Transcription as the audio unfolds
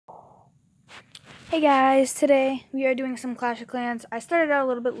Hey guys, today we are doing some Clash of Clans. I started out a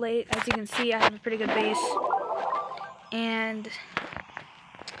little bit late. As you can see, I have a pretty good base. And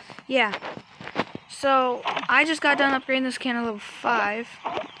yeah, so I just got done upgrading this cannon to level 5.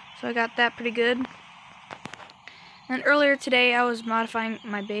 So I got that pretty good. And earlier today I was modifying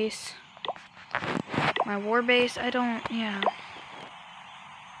my base. My war base. I put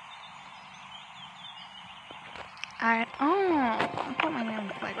my name on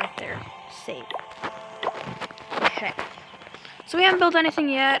the flag right there. Save. Okay. So we haven't built anything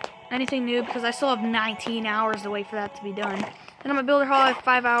yet, anything new, because I still have 19 hours to wait for that to be done. Then on my builder hall I have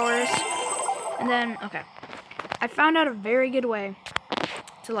 5 hours. And then, okay. I found out a very good way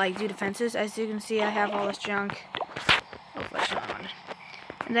to do defenses. As you can see, I have all this junk. Oh, flash on.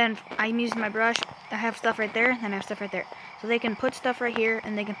 And then I'm using my brush. I have stuff right there, and I have stuff right there. So they can put stuff right here,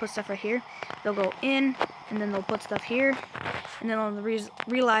 and they can put stuff right here. They'll go in, and then they'll put stuff here, and then they'll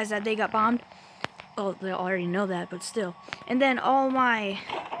realize that they got bombed. Oh, they already know that, but still. And then all my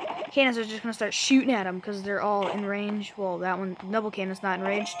cannons are just going to start shooting at them because they're all in range. Well, that one, double cannon's not in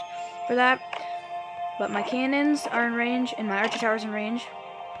range for that. But my cannons are in range, and my archer tower's in range.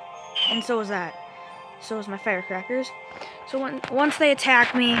 And so is that. So is my firecrackers. So once they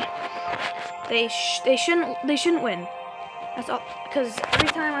attack me, they shouldn't win. That's all. Because every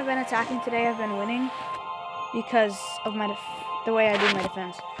time I've been attacking today, I've been winning because of the way I do my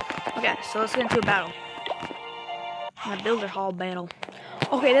defense. Okay, so let's get into a battle. My builder hall battle.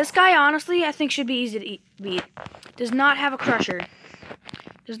 Okay, this guy honestly I think should be easy to beat. Does not have a crusher.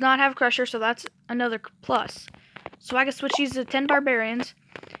 Does not have a crusher, so that's another plus. So I can switch these to 10 barbarians,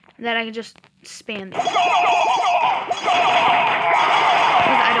 and then I can just spam them. Because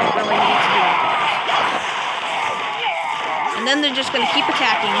I don't really need to do that. And then they're just going to keep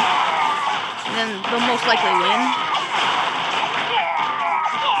attacking, and then they'll most likely win.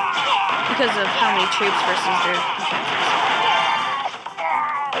 Because of how many troops versus their defenses.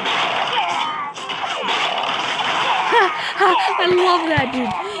 I love that, dude.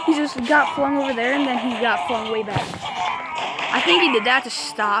 He just got flung over there, and then he got flung way back. I think he did that to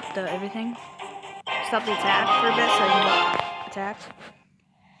stop everything. Stop the attack for a bit so he can get attacked.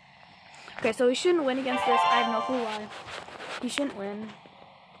 Okay, so he shouldn't win against this. I have no clue why. He shouldn't win.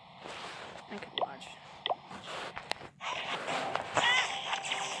 I could watch.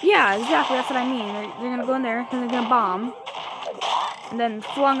 Yeah, exactly, that's what I mean. They're gonna go in there, and they're gonna bomb. And then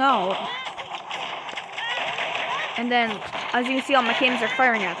flung out. And then, as you can see, all my cannons are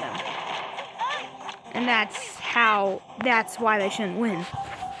firing at them. And that's why they shouldn't win.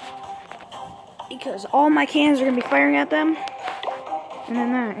 Because all my cannons are gonna be firing at them. And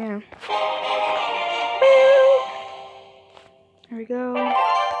then that, yeah. There we go. I'm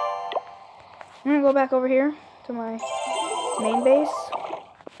gonna go back over here to my main base.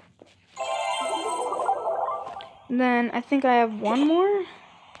 And then I think I have 1 more?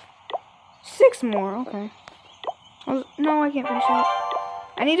 6 more, okay. No, I can't finish that.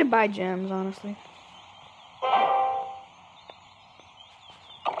 I need to buy gems, honestly.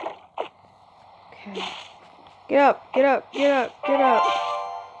 Okay. Get up, get up, get up, get up.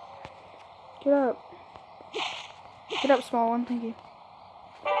 Get up. Get up, small one, thank you.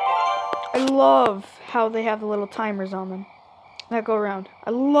 I love how they have the little timers on them that go around.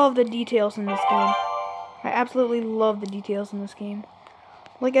 I love the details in this game. I absolutely love the details in this game.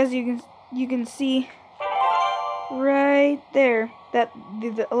 Like as you can see right there that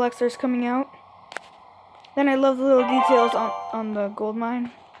the elixir's coming out. Then I love the little details on the gold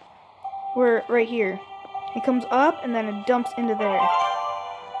mine. Where right here. It comes up and then it dumps into there.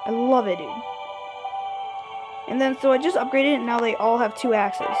 I love it, dude. And then so I just upgraded it and now they all have 2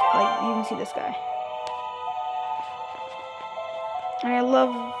 axes. Like you can see this guy. And I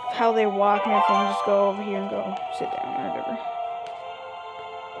love how they walk and everything. Just go over here and go sit down or whatever.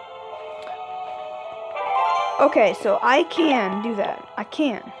 Okay, so I can do that. I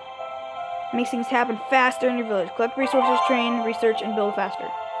can. Makes things happen faster in your village. Collect resources, train, research, and build faster.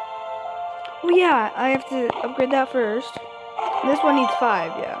 Oh yeah, I have to upgrade that first. This one needs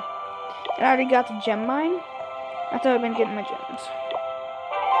 5, yeah. And I already got the gem mine. That's how I've been getting my gems.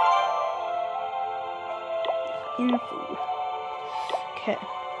 Info. Okay.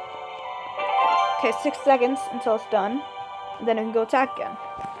 Okay, 6 seconds until it's done. And then I can go attack again.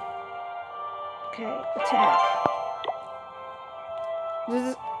 Okay, attack.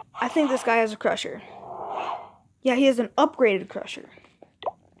 I think this guy has a crusher. Yeah, he has an upgraded crusher.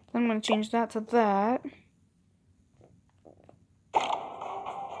 I'm going to change that to that.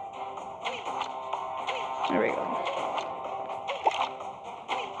 There we go.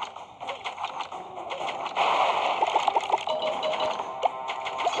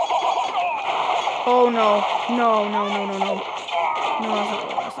 Oh no. No, no, no, no, no. No,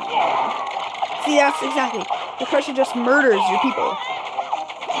 that's not good. See, that's exactly. The Crusher just murders your people.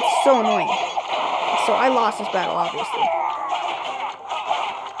 It's so annoying. So I lost this battle, obviously.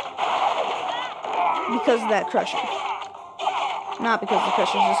 Because of that Crusher. Not because of the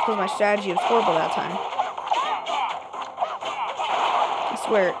Crusher, just because my strategy was horrible that time. I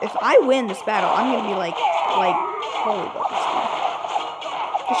swear, if I win this battle, I'm gonna be like, holy buckets.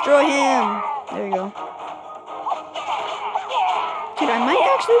 Destroy him! There you go. Dude, I might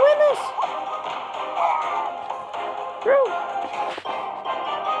actually win this! Bro!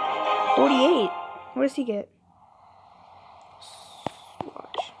 48. What does he get?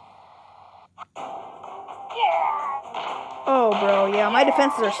 Watch. Oh, bro, yeah, my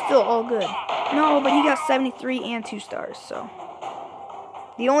defenses are still all good. No, but he got 73 and 2 stars, so.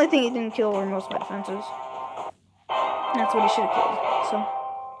 The only thing he didn't kill were most of my defenses. That's what he should have killed, so.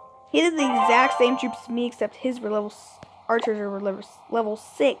 He did the exact same troops as me, except his were archers were level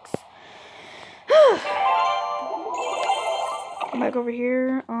 6. Come back over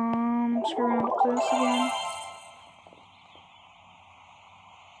here. Screw around with this again.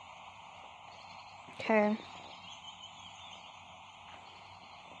 Okay.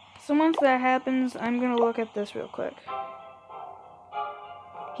 So once that happens, I'm gonna look at this real quick.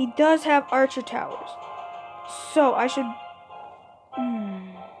 He does have archer towers. So I should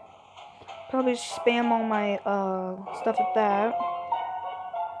probably spam all my stuff at that.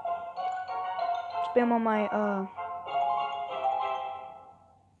 Spam all my oh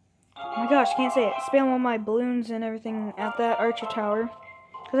my gosh, I can't say it. Spam all my balloons and everything at that archer tower.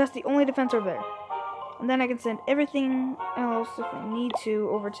 Because that's the only defense over there. And then I can send everything else, if I need to,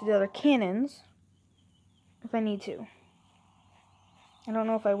 over to the other cannons. If I need to. I don't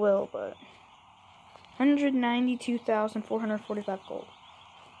know if I will, but 192,445 gold.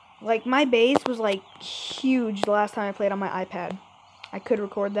 Like, my base was, like, huge the last time I played on my iPad. I could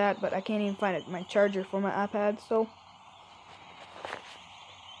record that, but I can't even find my charger for my iPad, so.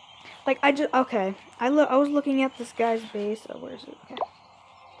 Like, okay. I was looking at this guy's base. Oh, where is it? Okay.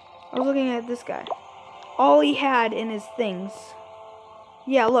 I was looking at this guy. All he had in his things.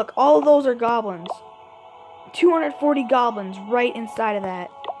 Yeah, look, all of those are goblins. 240 goblins right inside of that.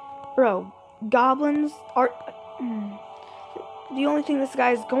 Bro, goblins are... The only thing this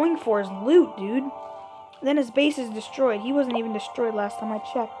guy is going for is loot, dude. Then his base is destroyed. He wasn't even destroyed last time I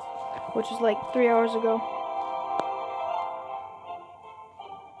checked, which was like 3 hours ago.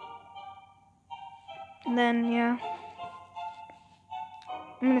 And then, yeah.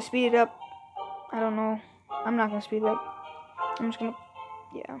 I'm gonna speed it up. I don't know. I'm not gonna speed it up. I'm just gonna...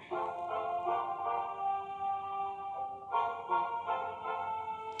 Yeah.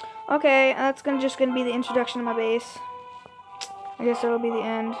 Okay, that's just gonna be the introduction to my base. I guess that'll be the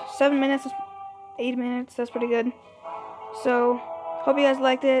end. 7 minutes, 8 minutes, that's pretty good. So, hope you guys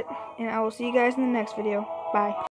liked it, and I will see you guys in the next video. Bye.